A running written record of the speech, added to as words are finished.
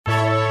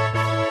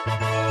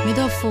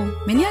Midofo,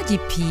 many a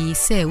GP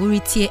say we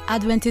retie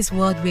Adventist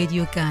World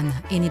Radio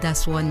Ghana, any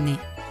that's one ne.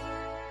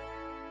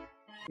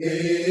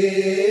 AWR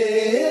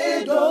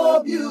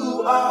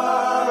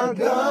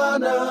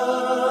Ghana.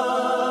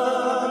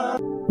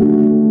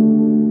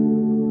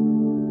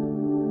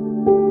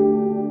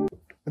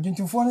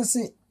 Odintifo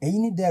say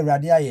eyini de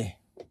Awurade aye.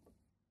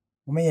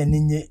 Mo ye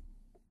ninye.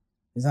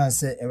 Izan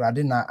say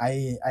Awurade na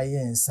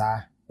aye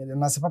nsa. E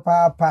na se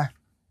papa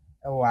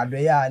e wo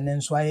adoye a ne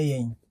nso aye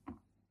yen.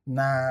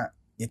 Na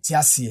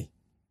yetiase.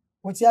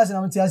 Wotiase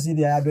na mtiase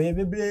de adoye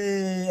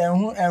bebre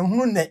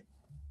ehunu ne.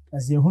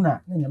 As you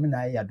na nyame na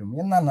ayadom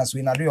ye na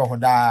so na do yo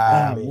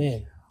hoda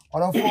amen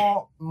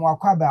orofo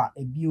mwakwaba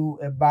ebio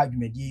eba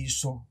dwumadi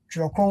so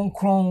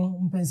Twɛrɛkronkron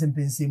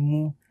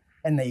mpensempensemu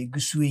na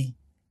yegusui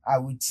a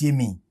wotie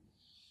mi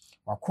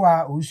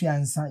wakwa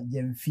osuansa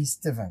Jemfi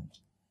Stephen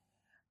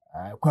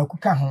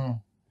kwakuka ho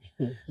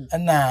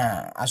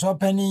na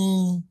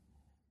asopani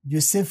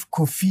Joseph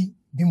Kofi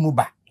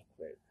Bimuba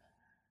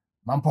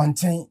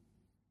Mamponten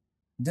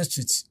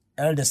district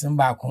elders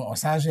number ko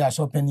osanso ya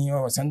sopani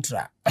o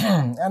central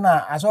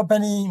na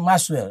asopani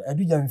Maxwell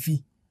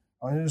Jemfi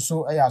on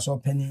so ya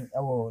sopani e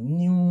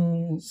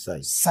new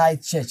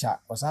site church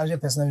osanso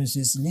personal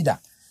resource leader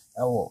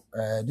e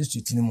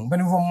district ni mu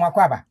bani fo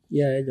makwaba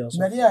just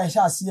me dia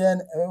sha se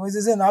we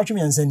say na atwe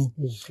yansani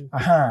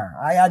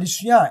aya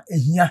adesua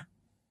ehia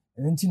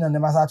enti na ne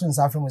masato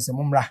nsa from se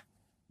mumra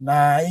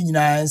na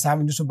enyina nsa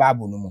me so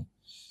bible no mu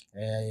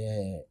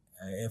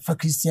for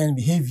Christian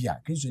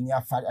behavior Christian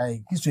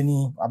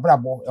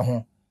abrabo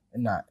ho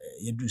na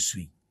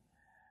yedusui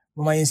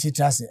mama yensi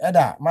trase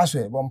eda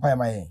maswe bompa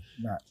maye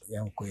na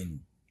yanko eni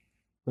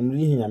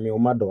onuri hinyame o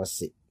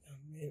madose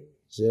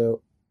je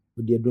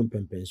odi edum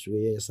pempenso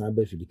ye san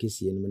ba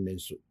fidikesi enu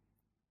nenso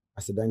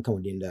asedan kan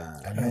odi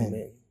nda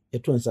amen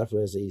eto nsa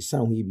frese yi san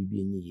ho bibi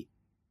enyi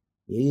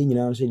ye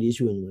nyina so de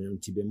esi onwuram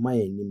tibe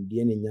maye nim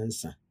de ne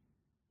nyansa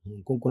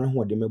nkonkona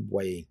ho de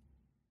meboa ye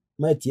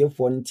ma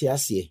tiefo nti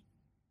ase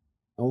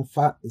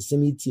onfa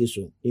nsemitie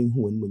so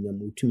enhu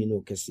onmunyam utumi na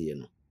okese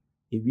no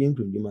ewie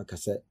nkundima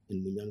kasa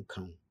enmunyam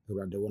kan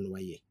Awurade won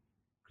waye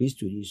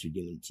Kristo Yesu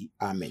dim nti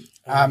amen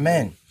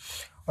amen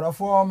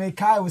orofo me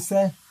kai we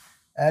say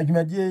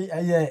dwumadie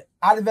eye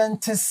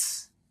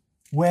Adventist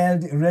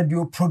World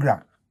Radio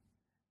Program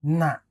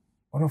na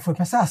orofo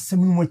pesa asem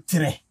mu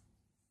tire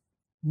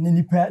ni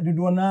nipa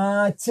dodo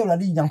na ti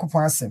Awurade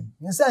Nyankopɔn asem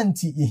nsa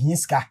nti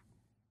yehiska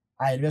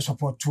ai be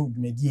support to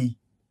dwumadie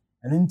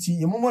and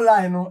nti yemomo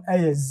line no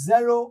eye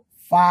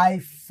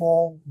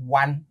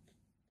 0541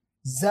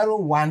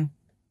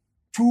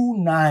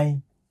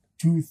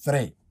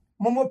 012923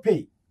 momo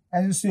pay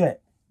and so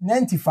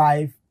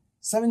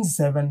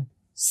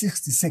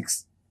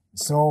 957766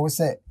 so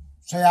say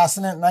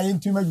yasene na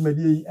yentu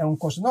madwumadi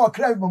enkoso na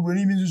okra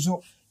boboni mi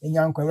so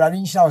enyanko Awurade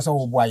nhira so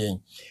wo boa yen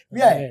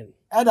we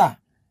ada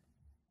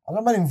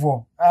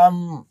alamanimfo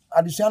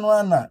adesua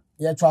no na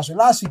ye twaso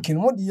last week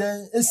no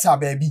de esa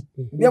baabi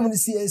bia mo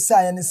si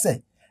esa ye ne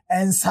se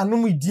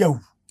ensanom idiawu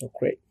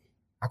okay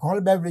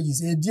alcohol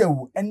beverages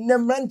idiawu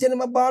ennemrante ne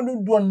mabado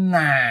do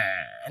na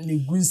ne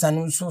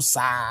gunsanom so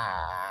sa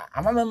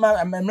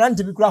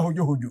amamrante bi kura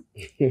hojo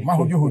ma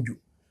hojo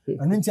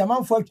anu nti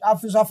amanfo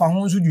afiso afa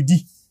ho so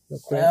dudi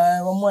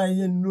wo mo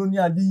aye no ni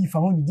adi fa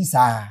ho dudi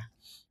sa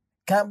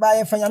ka ba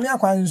ye fanyame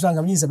akwan so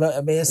anga mi se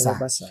be yesa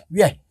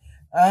we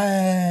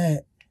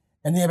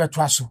ene ye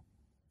betwaso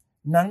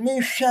na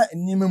me hwa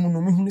nima mu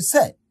no me hunu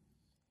se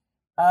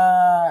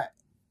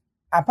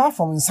apart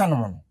from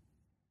insanom no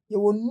ye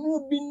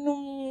wonu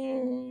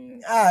binum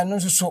no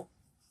so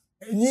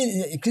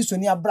ni Kristo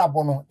ni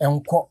abrabo no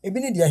enko ebi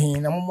ni de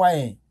hin na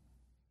momwaye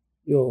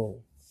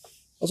yo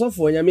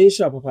osofo nyame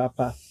nhira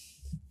papa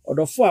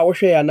odofo a wo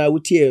hwe ya na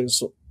wutie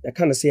enso ya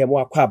kana se ye mo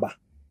akwaba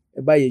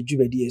e ba ye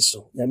dwubadi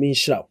eso nyame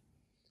nhira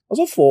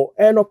osofo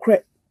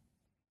enokre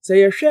se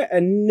ye hwe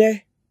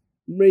enne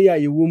mre ya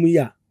ye womu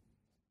ya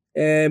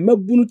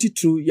mabunu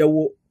titru ye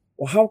wo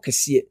ohaw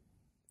kese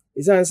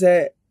izan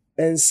se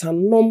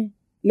ensanom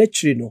na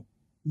chiri no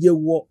ye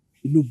wo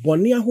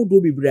nubone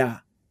ahodo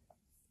bibra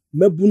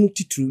mabunu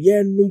titru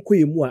ye num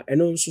koyemu a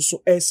eno nso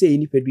so ese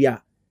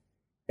nipadua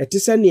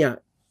etese nea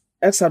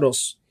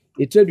Exodus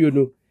etradio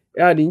no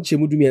ya de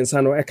nchemudumi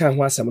ensa no eka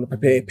ho asem no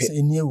pepepe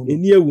eni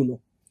ewu no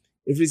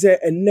efri se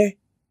enne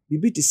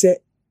bibi ti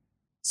se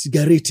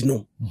cigarette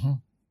no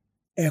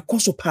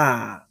koso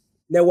pa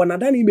na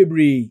wanada ni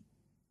bebre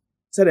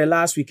said the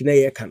last week na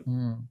ye kan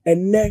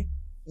enne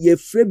ye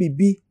frɛ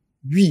bibi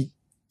wi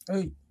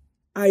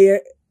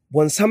aye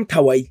bonsam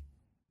tawai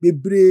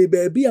bebre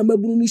baabi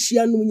amabunu ni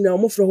hia no nyina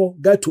mo frɛ ho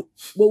gato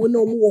bo we na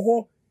mo wo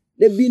ho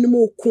na bi no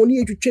mo ko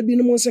ne etwetwa bi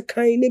no mo se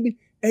kan na bi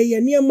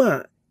eye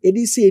niam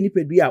edi se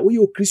nipadua wo ye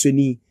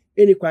okristoni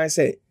eni kwan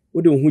se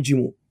wo de ho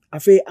gimu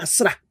afi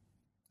asra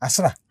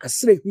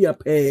hia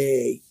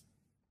pe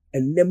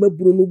enne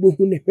mabunu no bo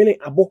hu ne hwene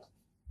abo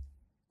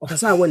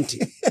okasa wanti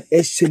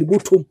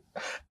eselibotom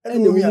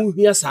ene mu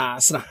hia sa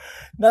asra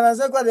na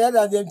se kwa de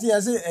ada de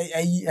ntia se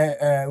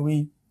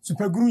we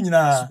superguru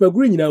nyina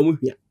mu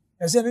hia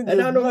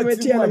And I know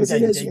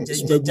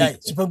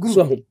super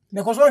good.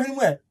 The control him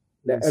where.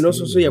 And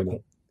also so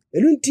yako.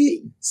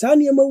 Elunti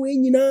sani ama we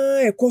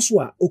nyina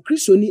ekoso a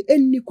okristo ni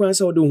enni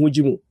kwansa wo de ho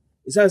gimu.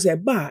 Isan say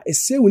ba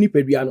ese woni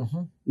padua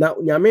no. Na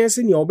nyame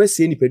se ne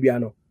obese ni padua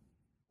no.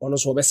 Ono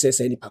so obese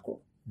se ni pakro.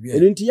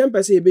 Elunti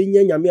yampese ebe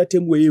nya nyame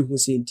atem we ehu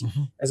se nti.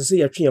 Ese se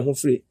yatwe ho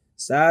free.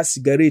 Sa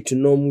cigarette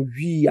no mu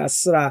wi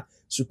asra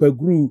super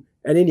glue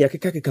ene ne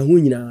yakeka ho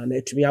nyina na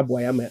etumi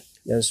aboa ya ma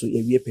yanso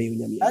ewie pay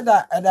nyame.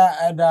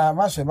 Ada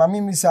maso ba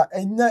mimisa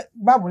enya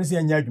bible say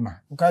enya adwuma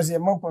because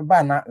mo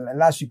ba na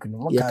last week no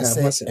mo kan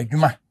say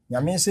adwuma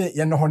nyame say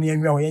ye no ho ne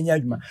enwa ho enya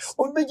adwuma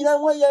obegina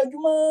ho ya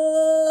adwuma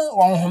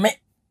won home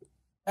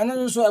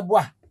eno so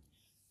eboa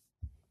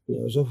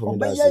so for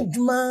me ya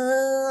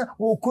adwuma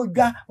wo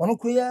kodwa ono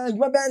ko ya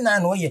adwuma ba na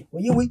na oye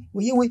we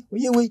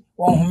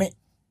won home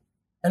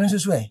eno so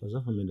so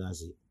so for me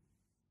that's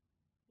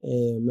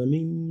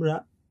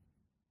mamimra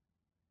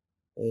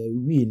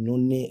we no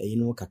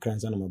ne kakra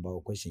nsa na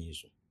maba question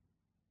yeso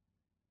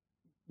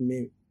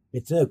me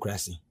tell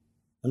krasi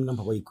am na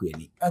papa yiku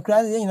ani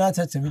akrasi nyina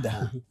tete bi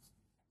da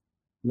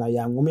na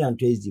ya ngome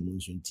anto ezi mu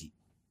nso nti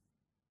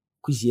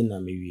kusie na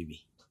me wibi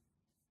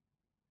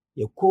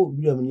ye ko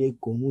biam ne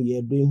ko hu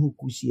ye do hu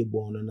kusie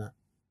bon no na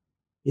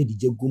e di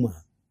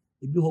jeguma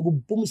ebi ho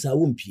bom sa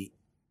wo mpie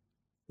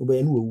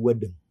obaye no wu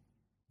adam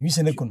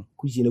wi ne kono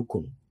kusie ne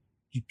kono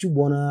tutu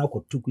bon na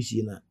akoto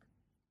kusie na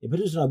e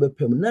beto so na be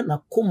pem na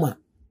koma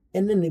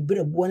ene ne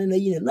brebo ne na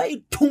yine na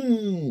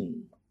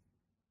itum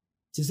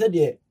ti se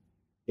de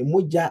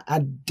emoja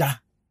ada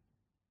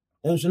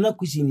enso na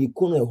kusi ni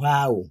kono e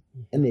hwa o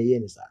ene ye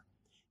ne sa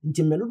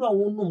nti me do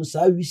wonum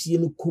sa wisie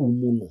no ko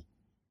mu no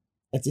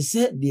eti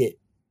se de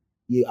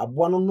ye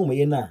abo no num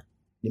ye na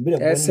ne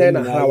brebo ese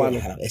na hawa no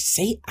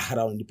ese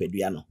ahara no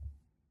dipadua no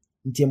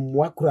nti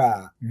mwa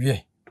kura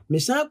wie me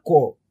sa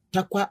ko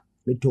takwa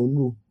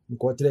metonu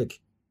nko trek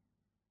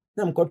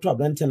na mkoto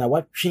abrante na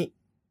watwe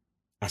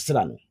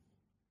asra no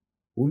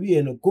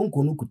owie no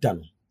konko no kuta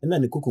no na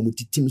ne kokko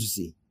mutitim so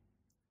se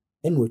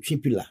ene otwe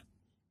pila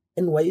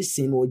ene waye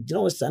sen no ogina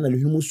wasa na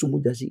hwemu so mu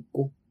jase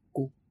ko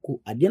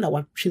ade na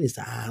watwe ne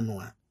saa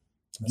no a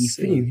di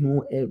firi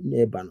hwu na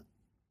eba no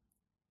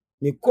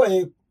me ko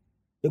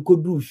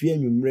ekoduru fie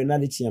anwumre na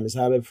de tia me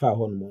saa be fa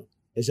ho no mo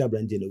e sha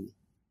branje na wu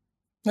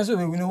na so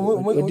we no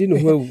odi no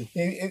hu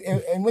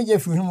mo je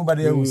firi hwu ba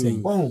de wu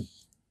sei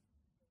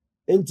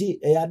enti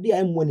ade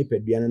ai mo ni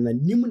padua na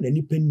nim na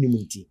nipa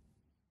nim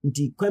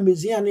nti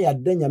kwamezia na ya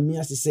danya me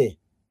asese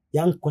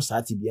yanko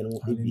saati bia no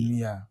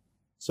ebi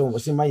so wo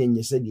se ma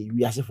yenyese de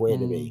wi asefo ye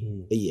de be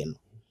eye no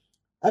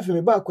afi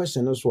me ba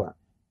question no so a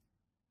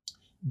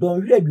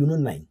don hwe aduno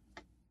 9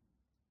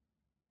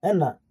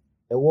 ena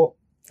ewo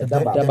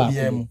edaba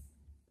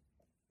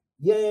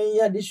ye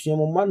ya de hwe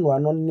mo manu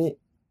ano ne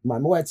ma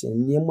me wate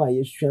niem a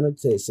ye hwe no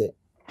tese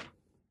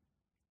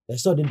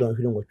eso de don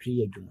hwe no twe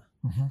ye adwuma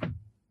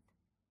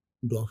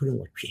don hwe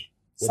no twe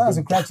sans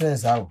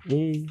scratches awo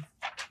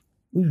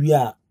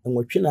uwia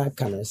enwotwe na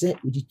aka na se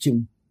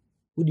udichim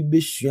udi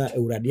besua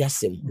ewurade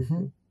asem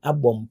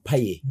abom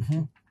paye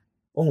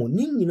oho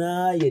ni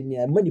nyina ye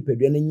ne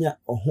amanipadua na nya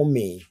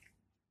ohome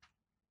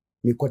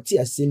mikoti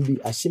asem bi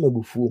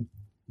ahyemabufuo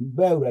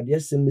ba ewurade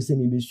asem se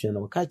mi besua na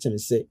waka kyem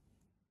se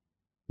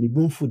mi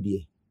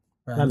bunfudie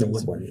na me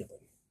bone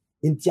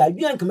nti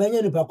adua nka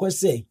manya nipa ko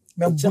se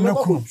mebune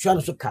ko twa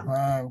no so ka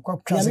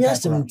na me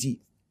asem nti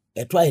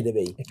eto aye de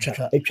be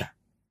etwa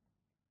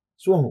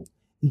so ho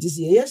nti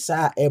se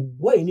yesa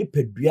eboy ni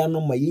padua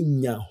no ma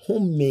yenya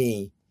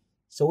home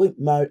so we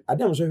ma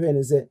adam so hwe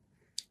ne se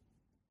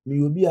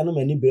mi obi a no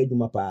ma ni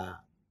bereduma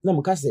pa na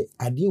mo ka se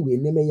ade we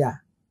ne me ya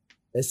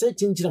ese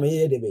chinchira ma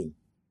ye de be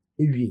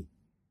ewie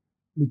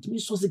mitimi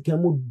so se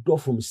kan mo do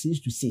from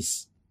 6 to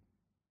 6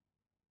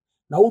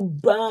 na wo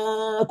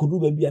ba kodu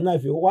ba bia na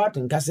afi what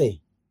nka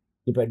se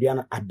ni padua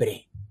na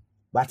abre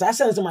but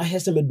asense ma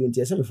hese me do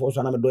nti ese me fo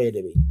so na me do ye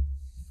de be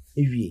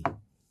ewie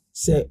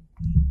se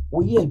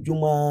oye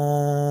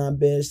adwuma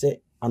be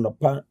se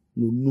anopa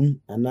no num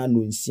ana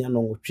no nsia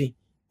no nwotwe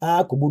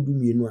akobodu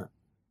mienu a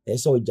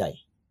ese ojai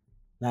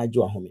na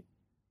ajo ahome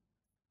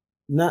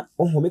na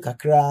ohome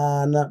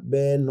kakra na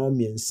be no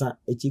miensa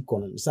echi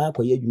kono sa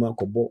akoye adwuma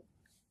akobo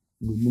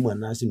no num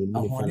ana se no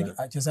num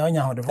fa achesa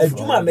onya hodo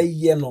adwuma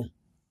meye no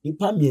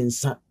ipa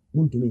miensa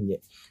muntumi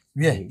nye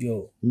wie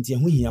yo nti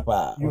ehu hia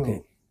pa okay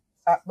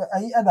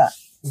ayi ada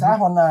sa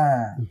ho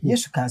na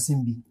yesu kan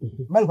sembi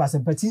mali kwa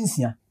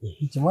sempatinsia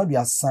timadu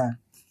asa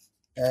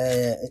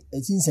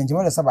etinsia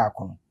timadu saba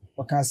akono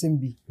o kan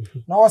sembi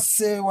na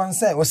wose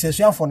wonse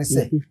osesuafo ne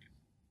se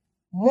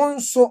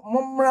monso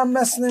momra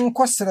mesne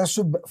nkosere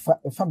so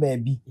fa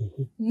baabi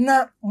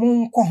na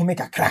monko home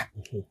kakra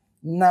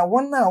na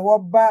wona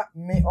woba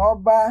me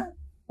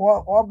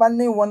oba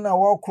ne wona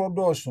wo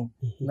krodoso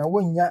na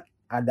wonya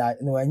ada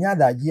na wanya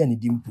adagie ne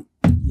dimpu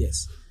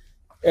yes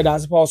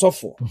that's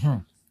powerful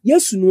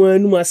yesu no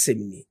anum asem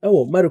ni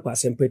ewo mariko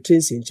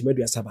asempetrensi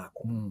ntimadu asaba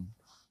akọ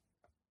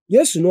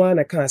yesu no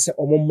ana kan se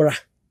omommra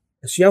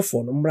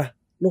asuafo no mmra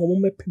na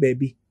omomepe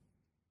baabi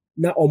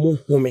na omo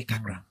home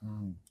kakra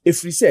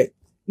efiri se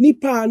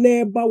nipa na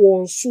eba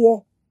won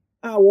so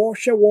a wo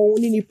hwe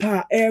won ni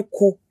nipa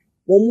eko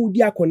wo mu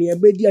di akone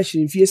eba di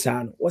ahiremfie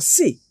saa no wo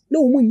se na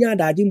wo mu nya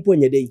adagye mpo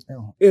nya den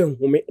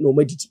ehome na wo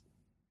madidi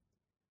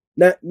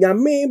na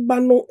nyame ba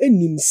no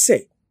enim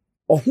se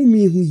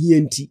ohumi hu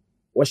hienti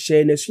wo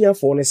hye na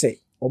suafo ne se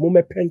omo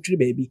mepentwe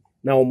baabi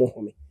na wo mo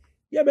home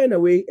ye be na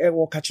we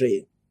wo ka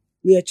kire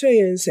ne ye kire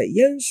yen se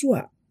yen so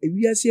a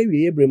ewiase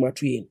awie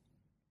ebremato yen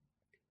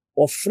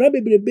ofra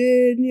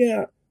bebrebe ni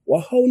a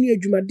wa haw ni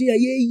adwumade a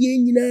ye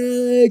nyina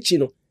chi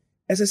no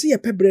esese ye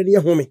pebre ne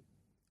home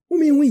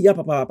hu ya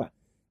papa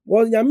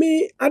wo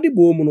nyame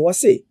adebo mu no wo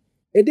se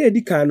ede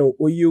edika no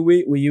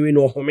oyewe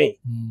no home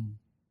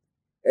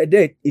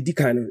ede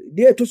edika no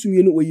de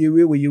etosumi no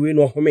oyewe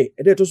no home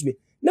ede etosumi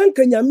na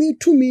nka nyame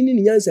tumi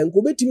ni nyansa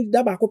nko betimi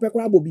daba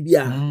akopekora abo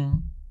bibia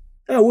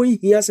a wo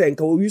hia se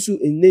nka wo wisu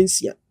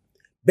ennensia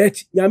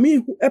bet nyame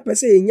hu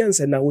epese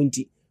nyansa na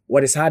wonti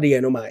wo de saade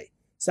ye no mai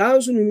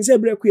saa so ni se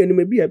bre ku ye no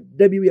mabia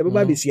da bi ya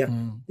baba besua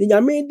ni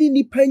nyame di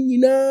nipa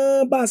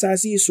nyina ba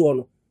asase so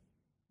no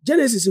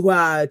Genesis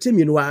wa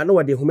temi no na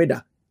wo de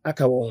homeda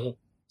aka wo ho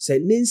se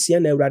nensia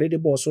na awurade de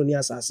bo so ni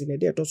asase ne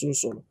de etoso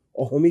nso no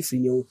ohome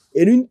finyo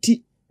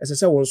enunti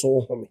esese won so wo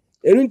home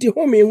enunti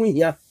home hu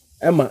hia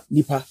ema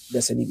nipa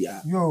desani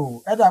bia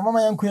yo eda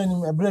mama yanko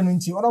anim ebre no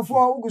nti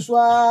onofo uguso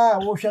a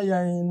wo hwa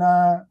yan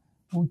na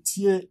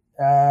utie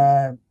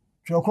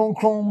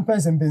twɛrɛkronkron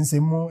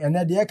pensempensemu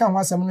ene de ka ho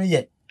asɛm no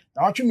ye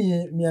na watwe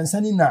mi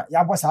ansani na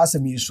yabɔ saa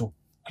asɛm yi so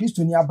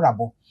Kristo ni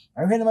abrabɔ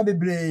ahwe na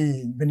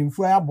bebre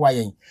benimfu aboa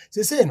yen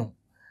sese no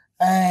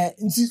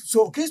nti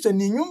so Kristo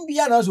ni nwum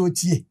bia na so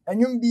tie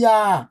nwum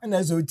bia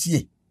na so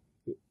tie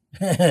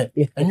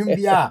nwum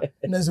bia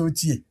na so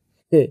tie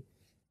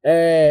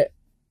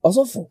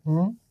osofo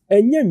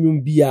enya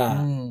nwum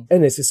bia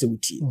na sese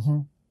utie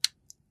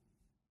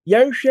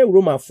yanhwe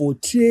Roma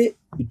 4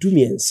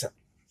 edumiensa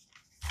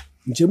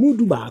nchemu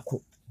du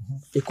baako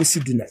ekosi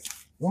dunai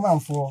Roma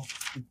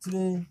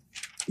 4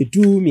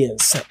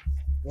 edumiensa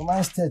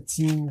Romans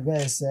 13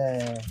 verse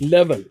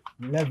 11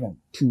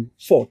 to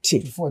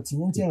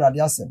 14 nti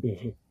awurade asɛm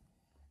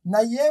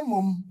na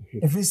yemom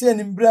efrise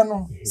ni mbre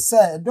no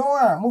sɛ don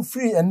a mo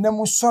free ennem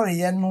sɔre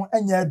ye no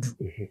anya adu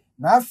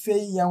na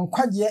afei ye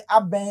nkwagye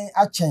aben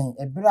akyɛn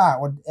ebre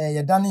a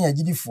ye dane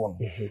yagidifo no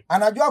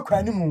anadwo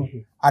akwa ni mu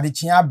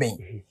adekye aben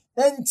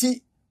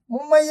enti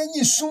momma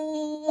yenyi sum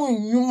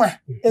nnwuma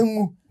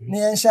engu na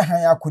yenhye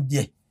han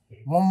akodie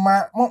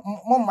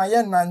momma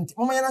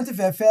yenante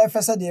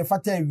fɛfɛɛfɛ sɛ de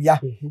fata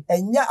awia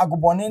enya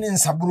agobɔne ne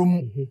nsaboro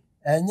mu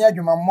enya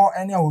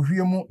adwumammɔ ene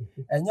ahohwie mu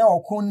enya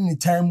okon ne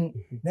tan mu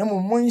na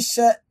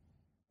monhyɛ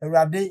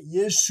awurade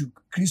Yesu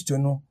Kristo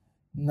no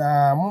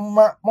na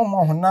momma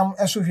honam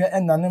ɛsohwɛ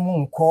ɛnane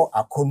mu nkɔ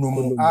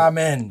akonom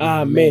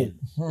amen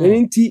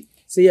enti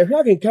sɛ yɛhwɛ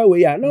akenka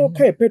we ya na wo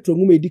kai Petro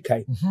ngum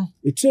edikai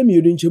etremi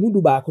yodu nchemu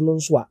du baako no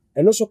nso a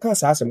ɛno so ka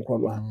saa asɛm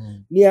kɔ no a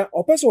nia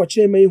ɔpɛ sɛ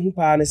ɔkyerɛ ma yehu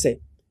paa ne sɛ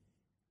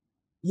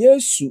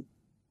Yesu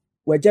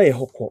wagya ye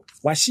hokɔ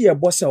wahye ye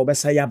bɔ sɛ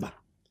obɛsa yaba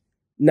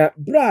na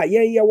bra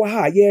yen ye wa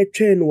ha ye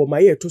twɛn no ma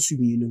ye toso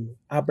mienu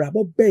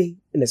abrabɔ bɛn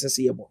na sese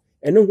ye bɔ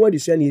ɛno ho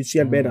adesua na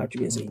yesua bɛn na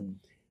atwe sɛ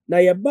na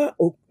ye ba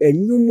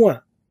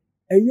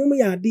enwum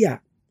ya ade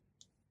a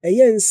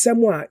ɛyɛ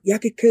nsɛm a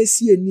yakeka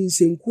si ani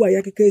nsenku a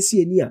yakeka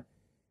si ani a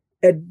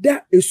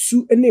ɛda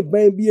esu ne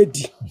ban bi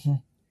adi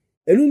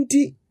ɛnu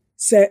nti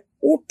sɛ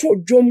woto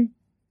dwom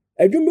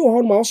adwom bi wɔ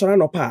hɔ ma wo sɔra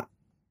no pa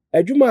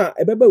adwuma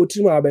ebeba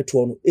otirim a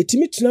beto no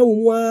etimi tena wo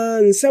mu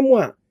a nsɛm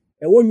a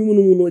ɛwɔ nwum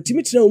no mu no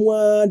etimi tena wo mu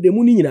a de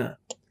mu ni nyina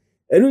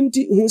ɛno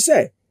nti hu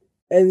sɛ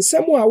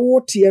nsɛm a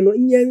wotie no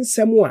nyɛ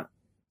nsɛm a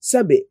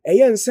sɛbe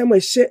ɛyɛ nsɛm a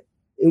hyɛ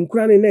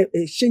nkura ne na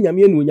hyɛ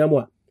nyame anuonyam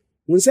a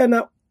hu sɛ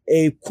na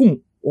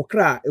kum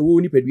okra a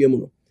ɛwɔ nipadua mu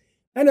no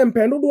ɛna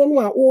mpɛndo do no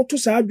a woto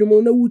saa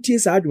adwom na wotie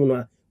saa adwom no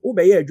a wo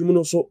bɛyɛ adwom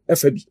no so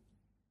afa bi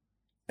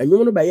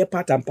adwom no bɛyɛ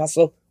part and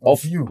parcel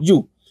of you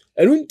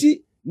ɛno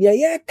nti nea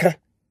yɛka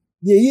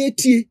ne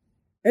yetie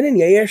ene ne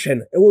yɛhwɛ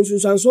no ɛwɔ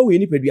nsunsanso wɔ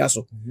nipadua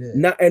so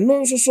na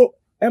ɛno nso so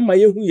ɛma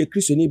yehu ye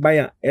Kristo ni ban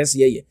a ɛse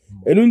yɛ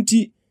ɛno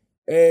nti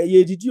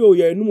ye didi o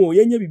ye num o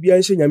yenya bibia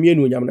nhyɛ nyame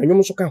anu nyam na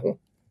nwom so ka ho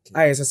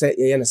ayɛ sɛ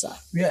yɛyɛ ne saa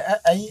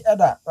ayi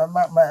ɛda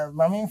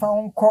ma memfa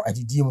nkɔ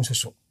adidie mu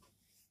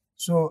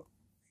so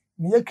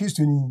me ye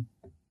Kristo ni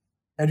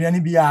aduane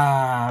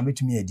bia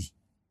metumi adi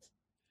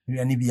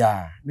aduane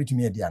bia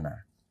metumi adi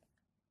ana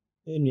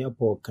enua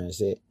Paul kan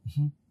sɛ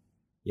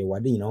ye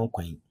wade nyina ho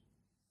kwan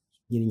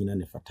yene nyina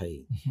ne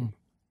fataye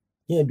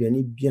ye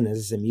aduane bia na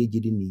sɛ me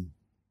yegidi ni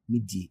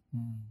medie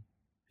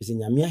sɛ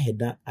nyame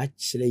aheda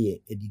akyerɛ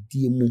ye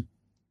adidie mu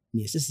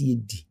ne sɛ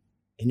yedi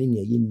ene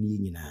ne ye ni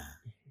nyina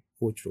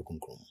o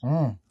Twɛrɛkronkron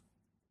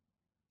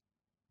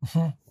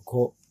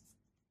ko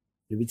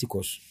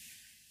Leviticus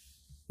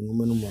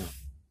ngomanu ma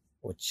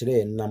o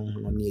kyerɛ nam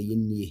no ne ye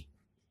ni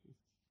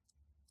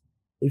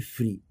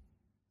efiri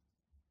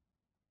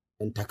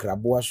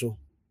ntakraboa so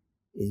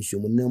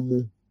enhyomunam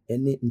mu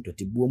ene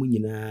ntotebuo mu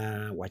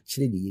nyina wa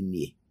kyerɛ de ye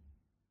nie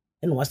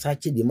ene wasa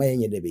kyerɛ de ma ye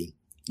nyɛ de be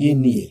ye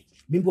nie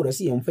bimpo do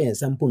se yɛmfa yɛn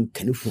sampo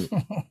nkanefunu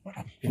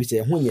bi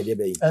sɛ ho nyɛ de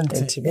bɛyi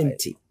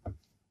enti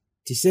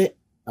ti sɛ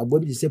aboa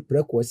bi sɛ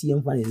prɛko se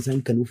yɛmfa yɛn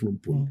san kanefunu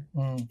mpo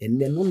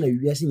ɛnɛ no na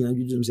wiase nyina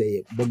dwudum sɛ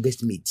yɛ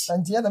bogus meat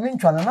enti ya da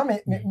mentwa na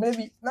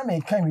maybe na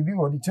me kan me bi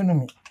wɔ de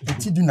tonomy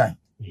eti dunan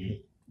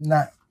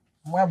na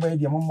mo aba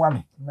de mo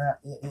me na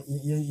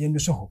ye ndu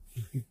so ho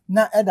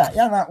na ɛda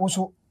ya na wo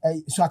so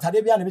so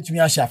atade bia na betumi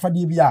ahye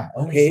afade bia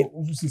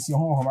wo sisi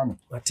ho ho ma me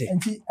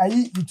enti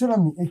ayi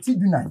tonomy eti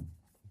dunan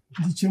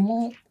di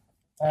chemu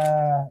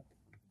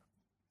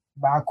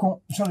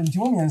baako so nti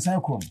mo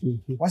miensan krom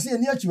wase ye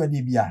ni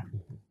achiwade bia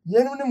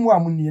yenu ne mo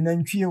amuni na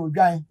ntwie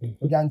odwan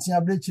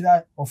odwantia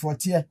brechira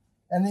ofote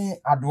ene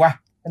adoa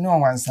ene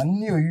wansan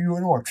ne oyuo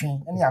ne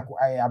wotwen ene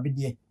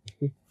abede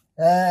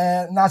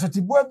na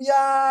sotibo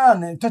bia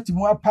ne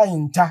totimu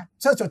apayinta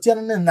sotie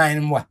ne nan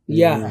mo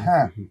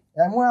ha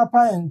emu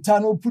apayinta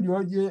no pudi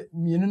oje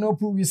mienu no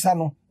pu wisa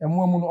no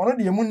emu amu no ono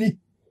de emu ni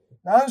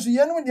nanso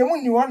yenu de emu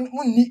ni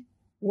munni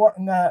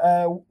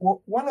na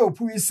wana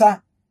opu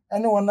wisa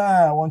ene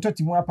wona won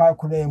totimu apa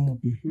kora emu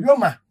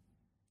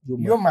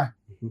yoma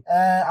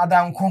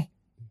adanko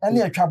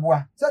ene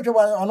atwaboa se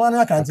atwaboa ono ane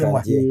akante mo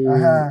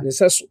aha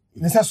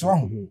ne seso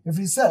ho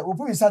efiri se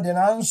opu wisa de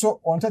nanso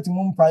won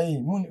totimu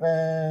mpae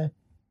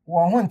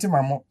won ho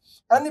ntima mo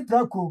ani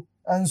prako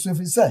anso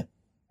efiri se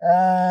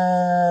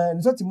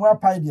ne totimu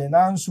apa de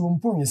nanso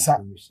mpu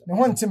wisa ne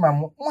ho ntima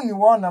mo muni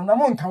wonam na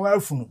mo nka wa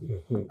afunu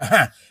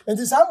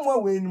enti sa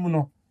mo we nim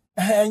no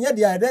enye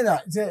dia de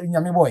na se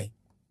nyame boy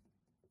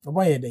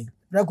dey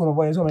prako no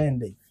boy so me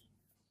dey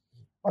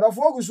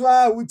odafo ogusu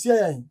a wutie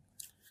yan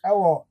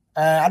ewo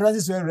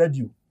advances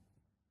radio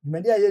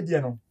media ye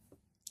die no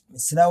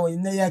sira wo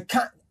ne ye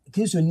ka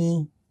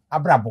kisoni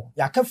abrabo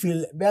ya ka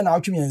feel be na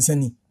otwe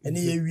nsani ene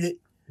ye wie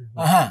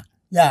aha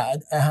ya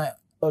aha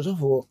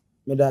osofo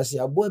medasi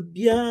abo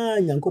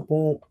bia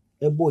nyankopon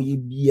ebo ye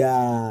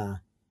bia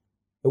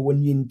ewo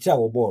ni ntia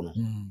obo no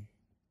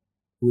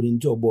wori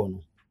ntia obo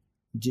no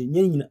je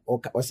nyina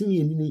osimi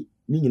ye ni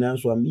nyina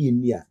nso am ye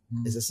ni a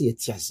esese ye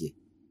tiase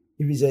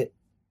ibi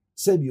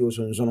se bi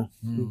osonso no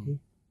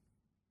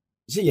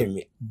se ye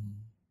nwe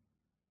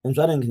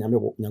nso ada nkanyame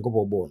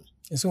nyankopon obo no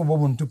ese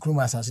obo ntukuru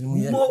ma asase mu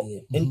ye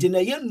enti na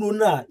ye nu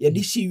na ye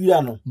de shi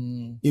wira no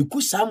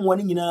eku samoa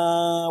ni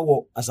nyina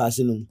wo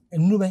asase no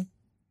enu ben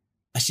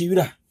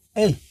ashiwira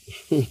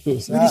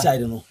wiri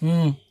side no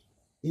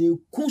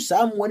eku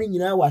samoa ni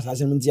nyina wo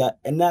asase no ntia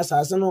ena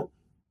asase no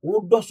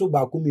wo do so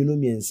ba ko mienu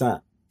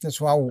miensa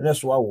so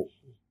awo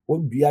wo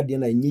dua de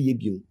na nye ye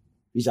biom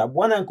bisa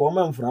boana nka o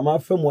ma mframa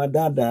famu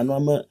adada no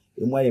ama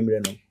emu ayemre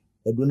no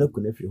edu na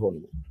kuna firi ho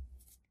no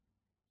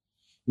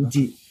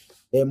nti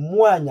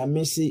emu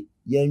anyame se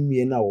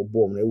yanwie na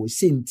obo mo na wo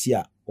senti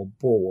a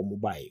obo wo mo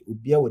bai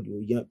obia wo de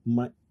oya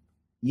ma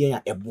yen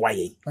a eboa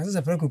yen pase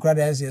se preko kra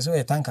de so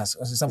e tankers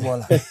o se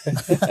sabola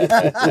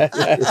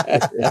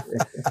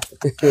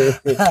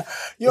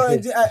yo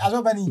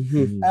azobani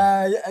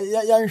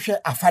ya nhwe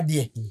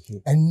afade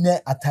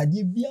enne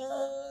atade bia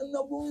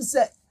na bo se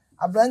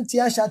abranti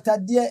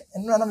ashatade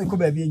eno na meko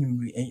ba bia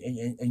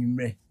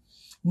enwumre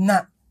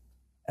na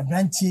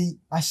abranti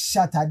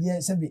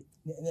ashatade se bi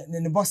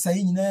ne bossa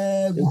yi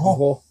nyina gu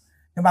ho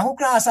ne ba ko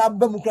kra asa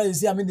ba mu kra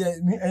yesi ame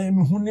de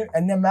me hu ne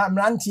enne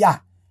mranti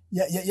a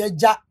ye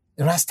ja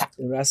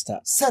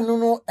rasta senu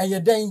no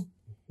eyeden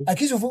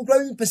akisofo kra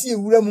bi pese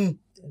ewura mu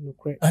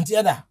anti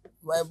ada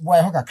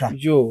boy ho kakra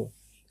jo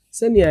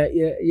senia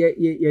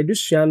ye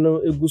desua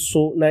no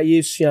eguso na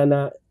ye sua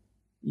na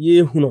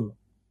ye hunu no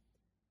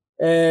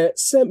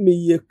se me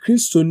ye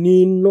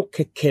kristoni no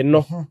keke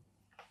no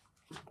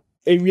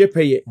enwie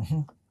peye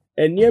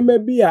eniema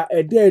bi a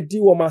edi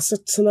wo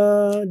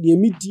masetena de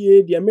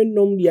emidie de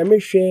menom de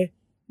mehwe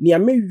ne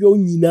amehwo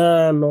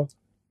nyina no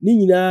ni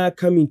nyina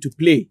come into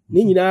play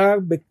ni nyina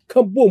be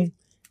kabom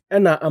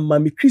na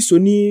amami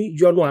kristoni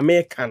yo no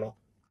ameka no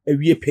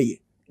awie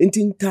peye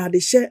enti ntade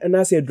hye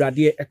na se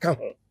adurade eka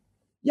ho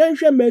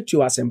yanhwe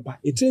Matthew asempa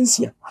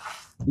etrensia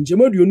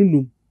njemoduonu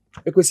num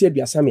ekosi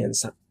aduasa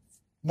miensa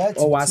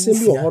o wa asem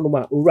bi ho no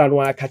ma owura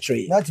no aka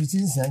kire Matthew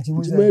tinsia nti wo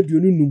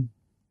njemoduonu num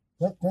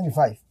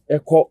 25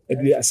 eko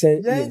aduasa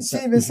miensa ye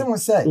si be se mo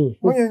se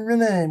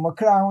wonyenwene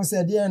mokra ho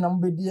se de na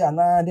mbedi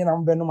ana de na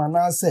mbenu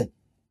mana se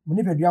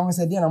munipedua ho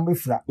se de na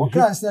mbefura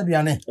mokra nse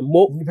aduane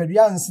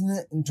munipedua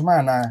nse ntuma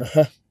ana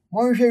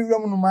monhwe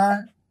wiram no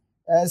ma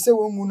se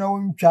wongu na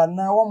wontwa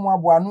na wo mo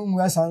aboa no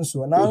ngu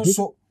asanso na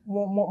nso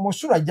mo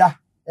suraja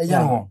eye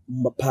no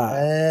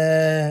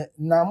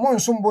na mo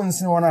nso mbo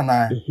nse wona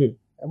na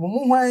mo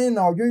hwan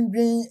na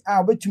odwendwen a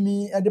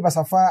obetumi de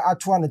basafa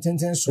atoa ne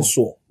tenten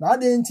so na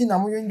ade nti na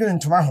mo dwendwen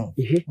ntoma ho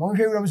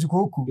monhwe wiram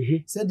sikoku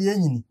se de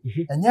enyini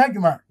enya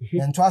adwuma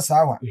ento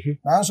asawa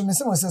na nso me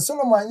se mo se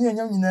Solomon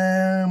anya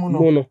nyina mu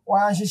no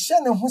wa hihye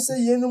ne ho se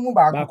ye no mu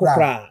ba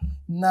akokra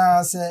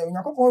na se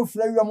Onyankopɔn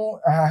fura wiram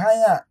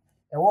ahahan a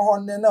ewo ho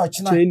ne na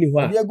ochina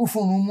de agufu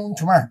no mu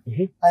ntoma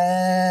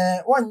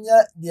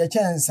wonya de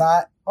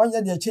chensa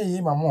wonya de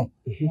cheyi mamo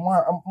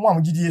mo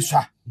amgidi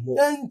swa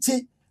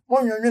enti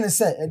mo nwenwene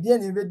se ede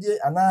na ebedie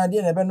ana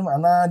ade na ebenum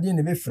ana ade na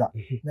ebefra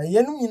na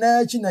yenum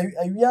nyina chi na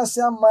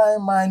awiase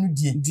man no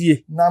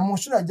die na mo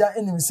soro agya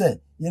enim se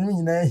yenum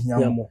nyina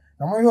ahia mo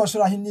na mo hwe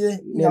osoro ahenie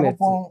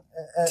Yakopon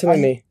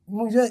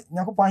mo je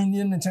Yakopon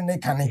ahenie no tene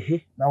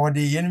kane na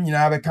wode yenum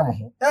nyina beka mo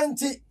ho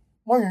enti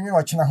mo nwenwene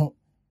ochena ho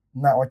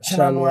na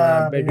ochena no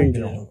a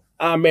bedwendwe.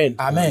 Amen.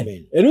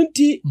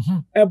 Enunti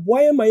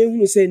eboye ma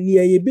yehunu se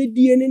nia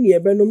yebedie ne nia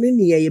ebenom ne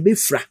nia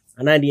yebefra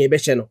ana nia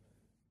yebehye no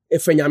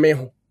efanyame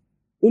ho.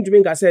 Untumi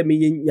nka se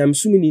me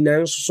nyamsumi ni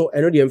nan so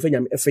eno de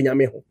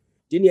efanyame ho.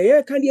 De nia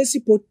ye kan de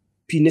sipo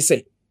pine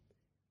se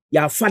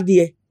ya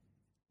afade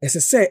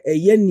ese se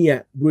eye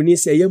nia broni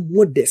se eye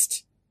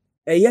modest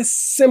eye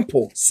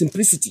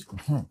simplicity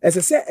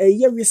ese se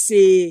eye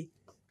wese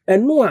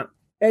eno a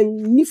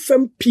ni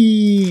fam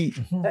pi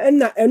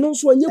na eno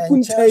so anye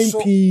kuntan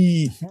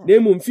pi na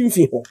emu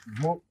mfimfin ho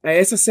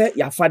ese se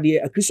ya afade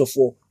a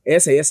Christopher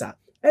ese yesa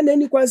ena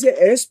ni kwanse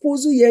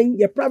expose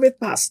ye private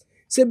past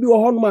se bi wo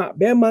ho no ma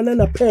be ma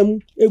na pam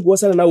egu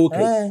osa na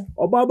wokai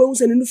oba ba hu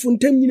se ne nufu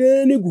ntam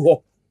nyina na egu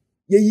ho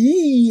ye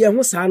yi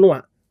ho sa no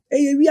a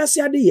ye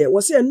wiase ade ye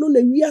wo se eno na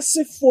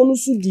wiase fo no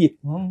so die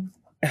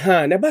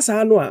na ba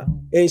sa no a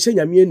enhye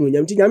nyame enu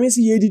nyam ti nyame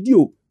se ye didi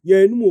o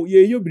ye enu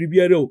ye yo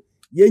biribiara o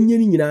ye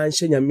nyeni nyina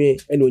enhye nyame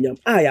enu nyam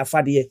ya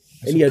fade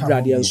ene ya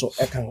durade enso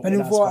eka ho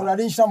benifo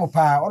alade nhira mo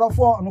pa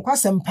orofo no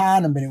kwasem pa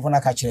na benifo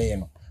na ka kire ye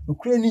no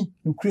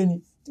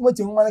nukreni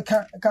timoti nwa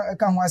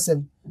ka ho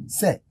asem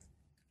se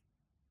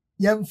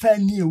yemfa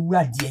ni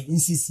ewurade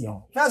insisi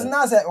ho first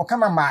na say o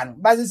kama ma no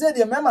but say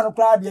de mema no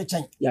kra de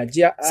chen ya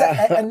gia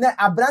ene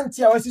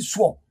abranti a wasi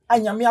so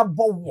anyame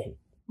abowo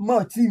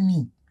ma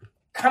trimi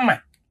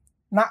kama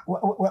na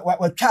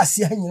wa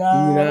twase anyina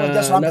wa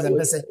just one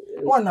person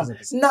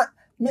na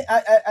me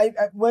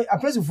I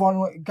press for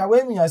no ka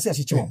we me say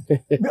chicho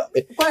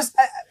because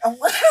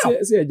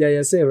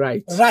say say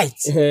right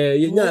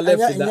you nya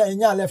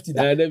left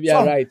that be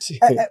right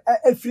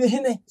efri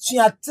hene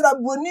suatra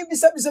boni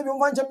bisa bi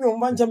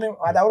mvancha me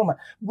adawroma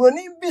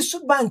boni bi su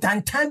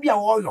bantantan bi a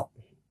woyo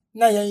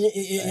na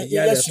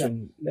yes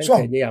so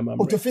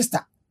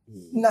autofista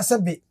na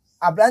sabe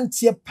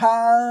abrantie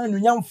pa no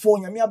nyamfo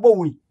nyame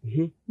abowi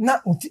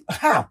na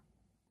ha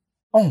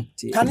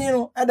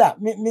kanino eda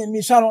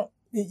me sharo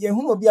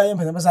yehunu obi aye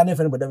mpesa na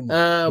efe bodam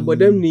ni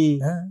bodam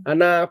ni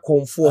ana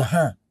konfo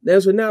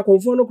so na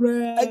konfo no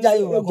kra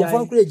ajayo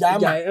konfo kra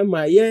jama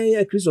ma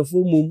ye Christopher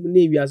mum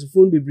na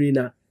wiasefo bebre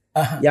na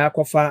ya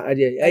kofa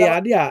ade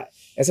ade a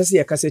esese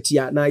ye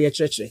kasetia na ye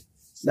kyerkyere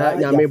na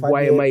nyame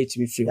boa ye ma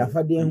yitimi fi ya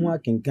fade ho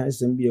akenkan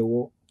sem bi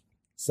ewo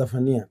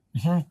Safania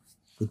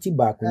eti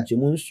ba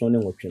konchemu nso ne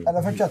wotwe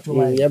ala fatwa to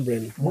ma ye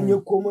breni munye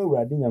komo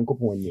Awurade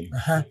Nyankopon anim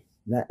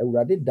na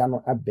Awurade da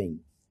no aben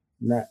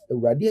na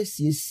Awurade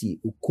asiesie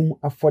okum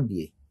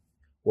afode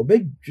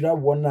obedwira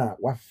won a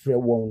wafrɛ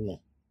won no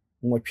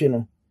nwotwe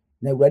no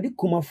na Awurade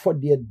kum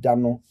afode da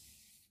no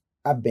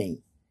aben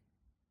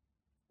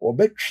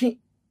obetwe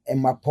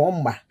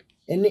emapomma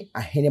ene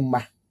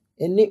ahenema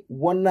ene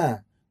won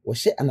a wo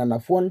hye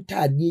ananafo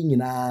ntaade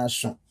nyinaa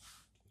so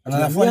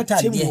ananafo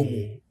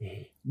ntaade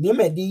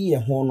niam edi ye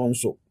ho no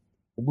nso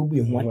obubu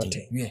ye ho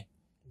aten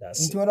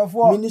nti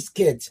wadafo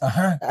miniskirt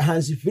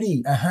hands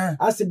free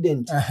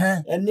accident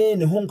ene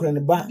ne ho nkran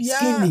ba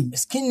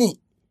skinny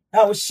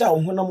a wo sha wo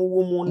honam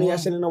wo mu ne ya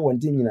hye na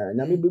wonte nyina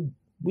nyame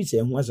bu se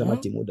ho asama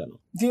temu da no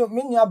nti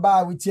menu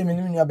aba wetie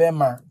menu aba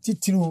ma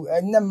titiru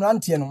na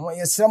mrante no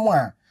yesrem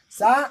a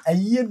saa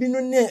ayiye bi no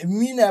ne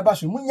mi na aba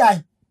so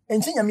munyai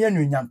enti nyame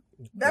anuonyam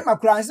be ma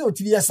kura se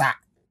otiri yesa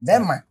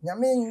Dema,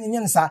 nyame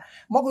nyensa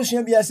moko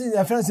sua bia se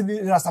reference bi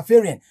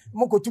Rastafarian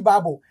moko tu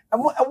bible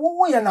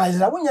wo ye na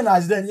Israel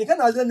ye ka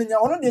na Israel nya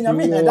ono de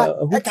nyame heda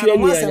e ka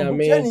no asem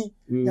tuani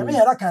nyame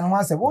heda ka no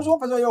asem wo so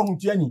pese ye ho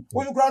tuani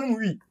wo so kura no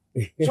wi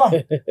so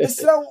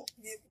Israel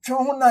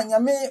twa ho na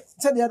nyame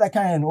se de da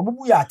kan no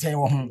obubu ya aten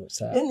wo ho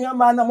enu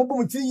ama na mobo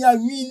mutiri ya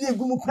wi ne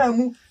gu mu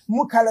kwan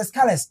mu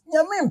kales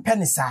nyame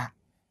mpene sa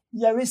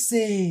ye we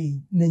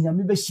se na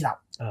nyame be hira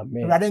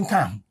amen rade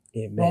nka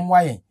no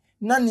mwaye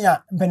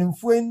nania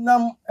mpanimfo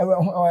nam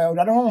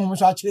Awurade honhom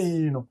so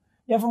akire no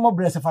yefo mo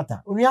brese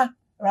fata onua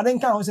Awurade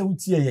nka ho se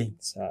wutie ye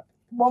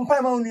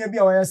bompa ma onua bi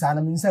a woyɛ saa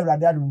na minsa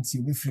Awurade adom tie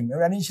obi firim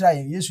Awurade nhyira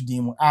ye Yesu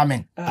din mu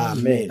amen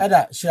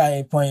ada hyira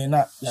ye pon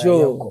na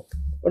so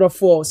order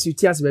for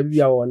sitias ba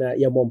bia wo na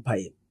ye bompa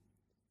ye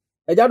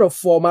agya do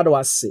for mado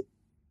ase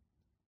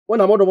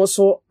wona modo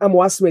so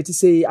amo asmeti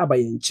sei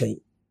abaye nkyɛn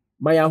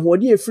ma ya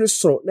hoɔde efiri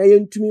soro na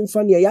yentumi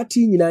mfa ne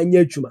yate nyina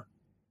nya adwuma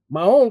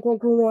ma on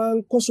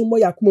konkron ankoso mo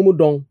yakoma mu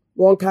don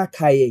won ka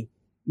kae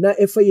na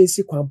efa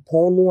yesi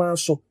kwampon no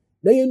aso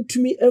na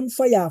yentumi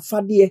emfa ya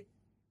afade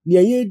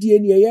ne yedie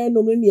ne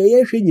yenom ne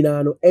yehwe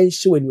nyina no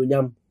enhye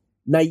wanuonyam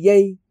na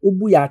yen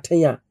obu ya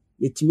aten a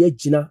yetimi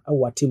agina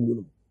awatemu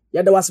no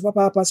yada wase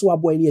papa so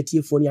wabo ani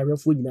atiefo ne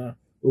ahwefo nyina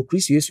o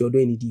Kristo Yesu odo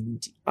ani di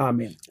nti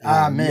amen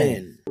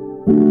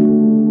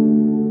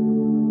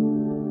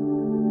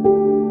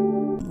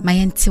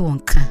mayente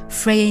wonka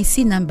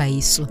freyency number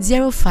iso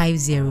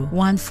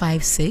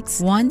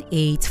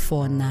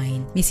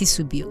 050-156-1849 Mrs.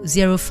 Subio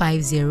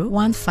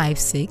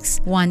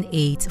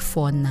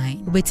 050-156-1849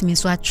 ubetimi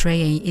so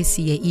atreyen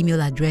esi ye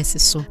email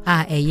address so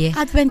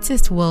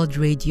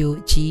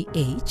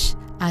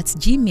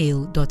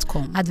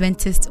adventistworldradiogh@gmail.com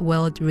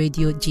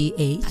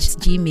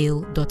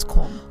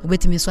adventistworldradiogh@gmail.com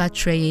ubetimi so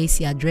atreyen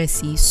esi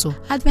address so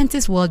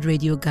Adventist World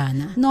Radio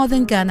Ghana,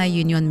 Northern Ghana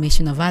Union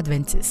Mission of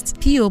Adventists,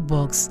 P.O.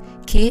 Box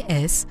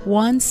KS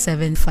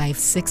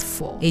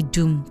 17564,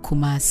 Edum,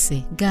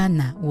 Kumasi,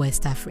 Ghana,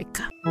 West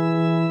Africa.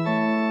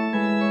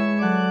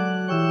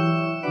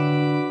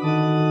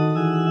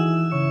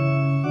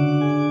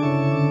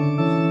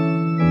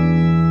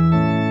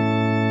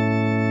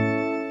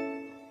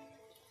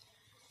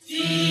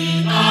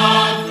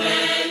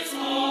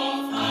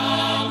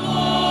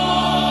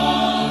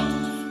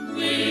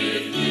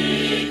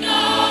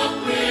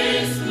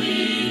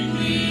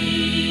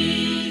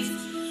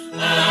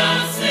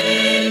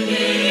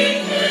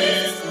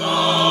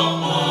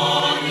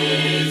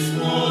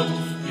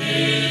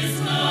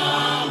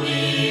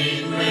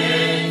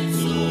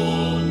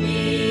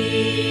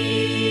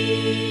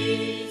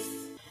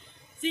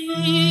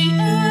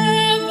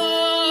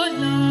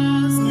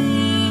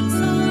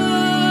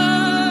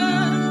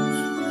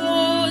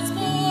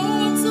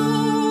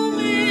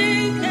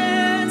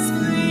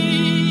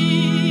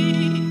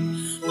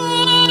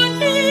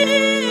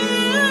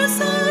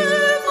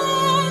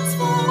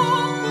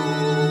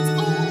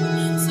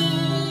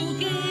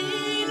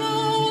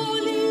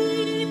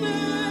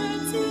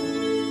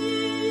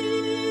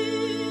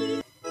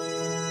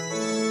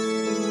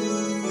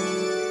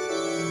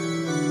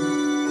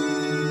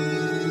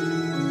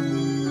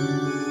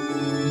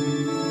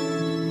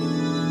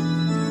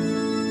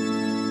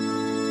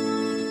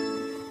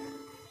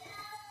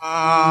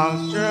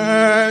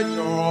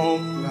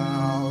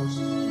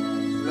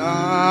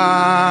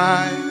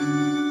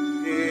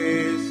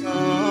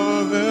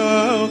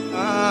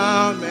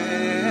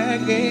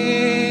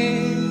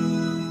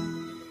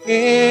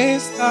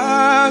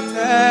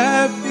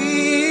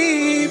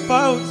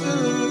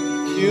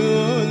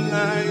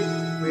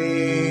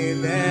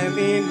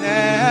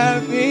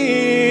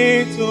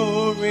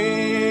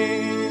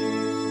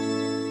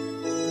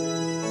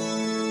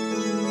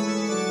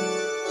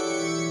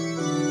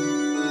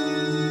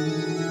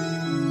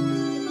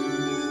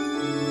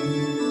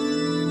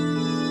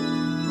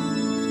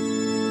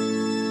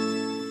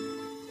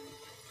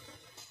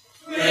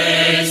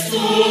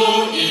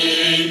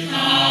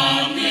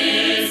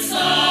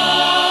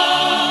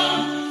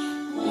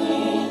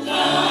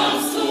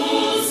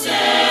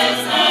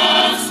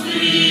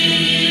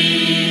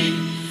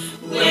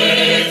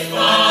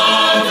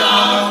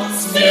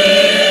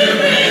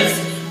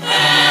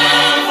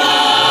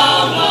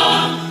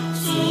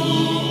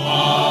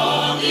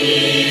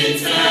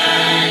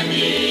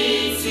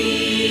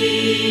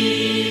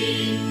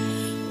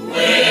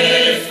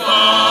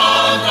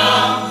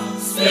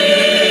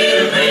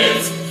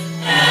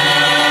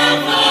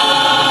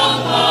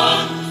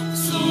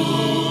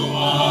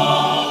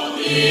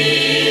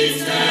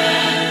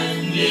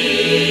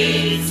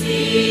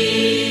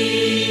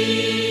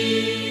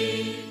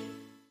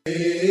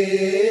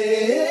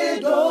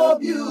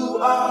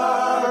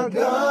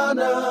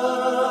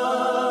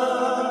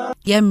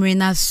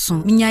 Yemrena so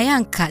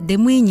minyayanka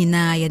demu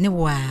nyina ye ne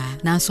wa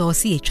nanso o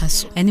se etwa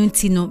so enu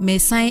nti no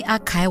mesan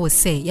akai wo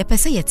se ye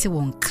pese yete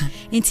wonka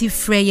nti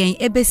frɛ yen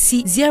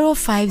ebesi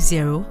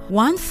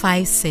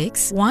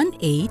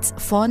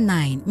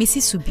 050-156-1849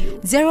 Mrs. Subio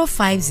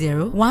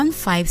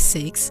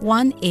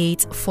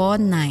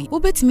 050-156-1849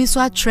 ubetimi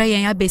so atre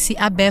yen abesi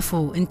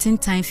abefo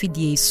ntintan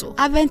fidie so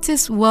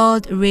Adventist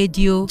World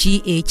Radio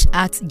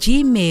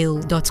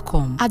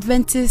GH@gmail.com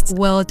Adventist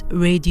World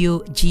Radio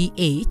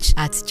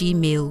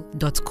GH@gmail.com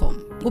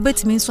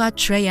ubetimi so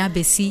atre yen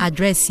abesi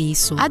address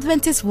so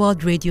Adventist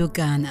World Radio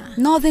Ghana,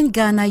 Northern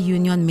Ghana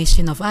Union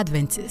Mission of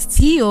Adventists,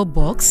 P.O.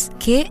 Box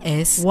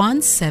KS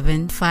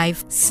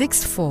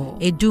 17564,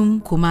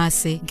 Edum,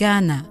 Kumasi,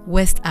 Ghana,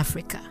 West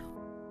Africa.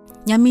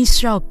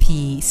 Nyamishrao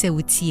P. se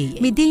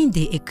wutie midin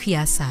de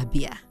ekuya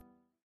sabia.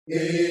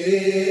 AWR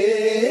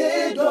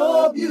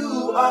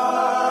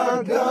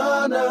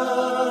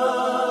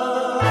Ghana.